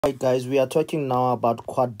Right, guys, we are talking now about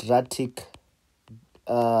quadratic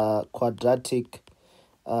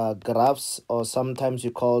graphs, or sometimes you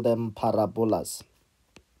call them parabolas.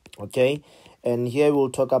 Okay, and here we'll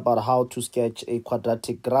talk about how to sketch a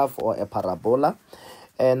quadratic graph or a parabola.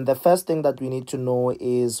 And the first thing that we need to know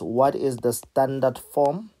is what is the standard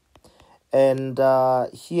form. And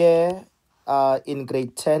here in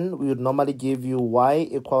grade 10, we would normally give you y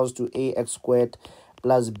equals to ax squared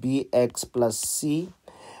plus bx plus c.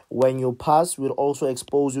 When you pass, we'll also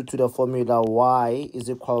expose you to the formula y is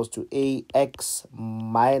equals to ax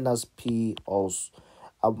minus p all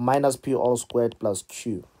squared plus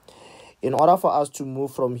q. In order for us to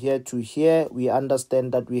move from here to here, we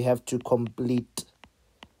understand that we have to complete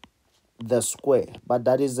the square, but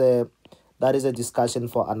that is a discussion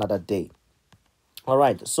for another day. All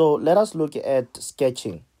right, so let us look at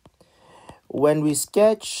sketching. When we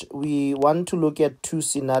sketch, we want to look at two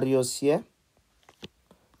scenarios here.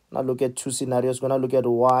 Now look at two scenarios. We're going to look at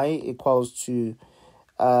y equals to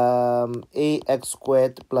ax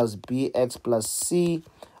squared plus bx plus c.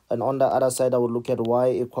 And on the other side, I will look at y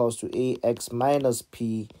equals to ax minus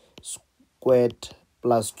p squared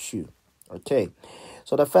plus q. Okay,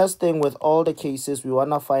 so the first thing with all the cases, we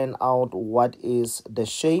want to find out what is the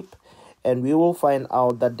shape. And we will find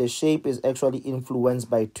out that the shape is actually influenced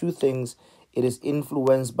by two things. It is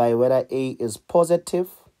influenced by whether a is positive,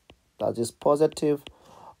 that is positive,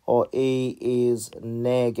 or a is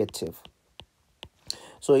negative.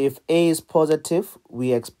 So if a is positive,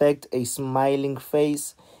 we expect a smiling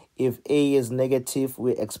face. If a is negative,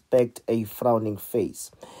 we expect a frowning face.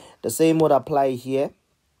 The same would apply here.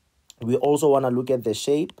 We also want to look at the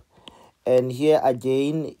shape. And here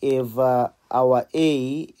again, if our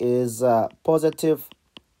a is positive,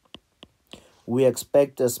 we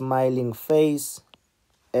expect a smiling face.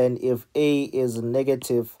 And if a is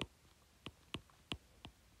negative,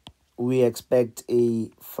 we expect a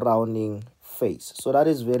frowning face. So that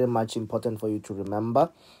is very much important for you to remember.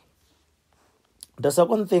 The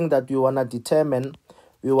second thing that we want to determine,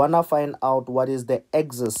 we want to find out what is the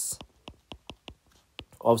axis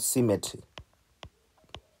of symmetry.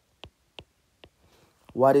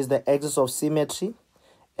 What is the axis of symmetry?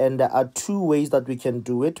 And there are two ways that we can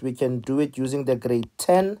do it. We can do it using the grade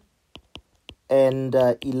 10 and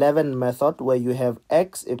 11 method, where you have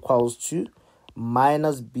x equals to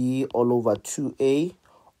minus b all over 2a.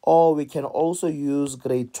 Or we can also use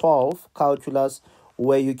grade 12 calculus,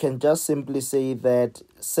 where you can just simply say that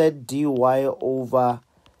set dy over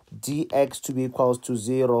dx to be equals to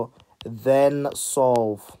 0, then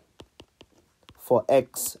solve for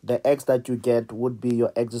x. The x that you get would be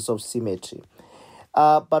your axis of symmetry.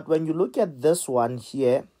 But when you look at this one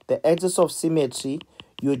here, the axis of symmetry,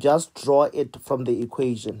 you just draw it from the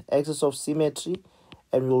equation. Axis of symmetry,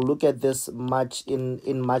 and we'll look at this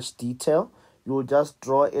in much detail. You will just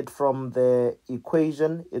draw it from the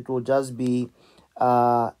equation. It will just be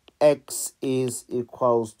x is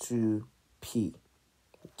equals to p.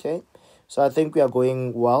 Okay, so I think we are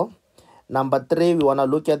going well. Number 3, we want to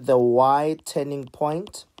look at the y turning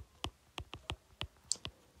point.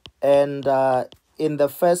 And in the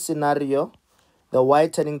first scenario, the y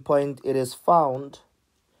turning point, it is found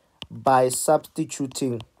by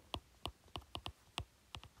substituting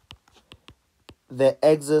the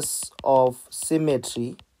axis of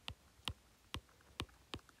symmetry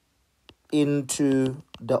into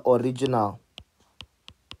the original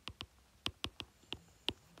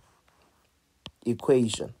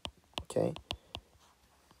equation. Okay,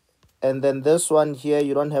 and then this one here,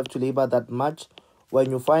 you don't have to labor that much.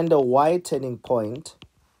 When you find the y turning point,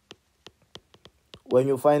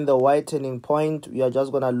 we are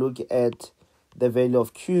just going to look at the value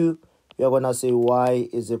of q. We are going to say y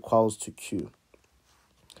is equals to q.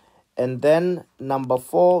 And then number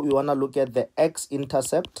 4, we want to look at the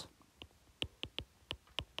x-intercept.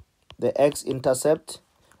 The x-intercept.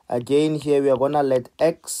 Again, here we are going to let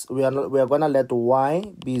we are going to let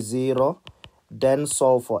y be 0, then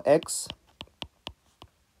solve for x.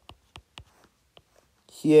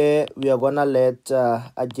 Here we are going to let,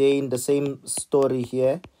 again, the same story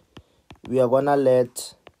here. We are going to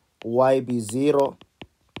let y be 0,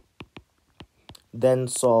 then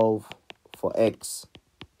solve for x.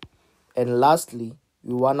 And lastly,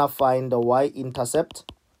 we want to find the y-intercept.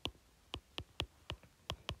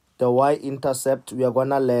 The y-intercept, we are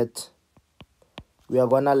gonna let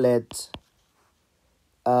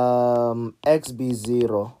x be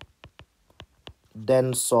 0,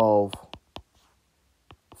 then solve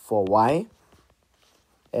for y.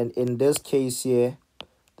 And in this case here,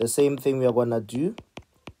 the same thing we are gonna do.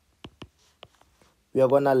 We are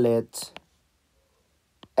gonna let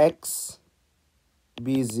x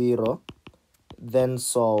be 0, then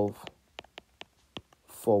solve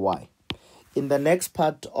for y. In the next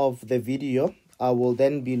part of the video, I will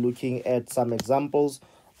then be looking at some examples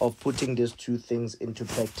of putting these two things into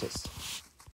practice.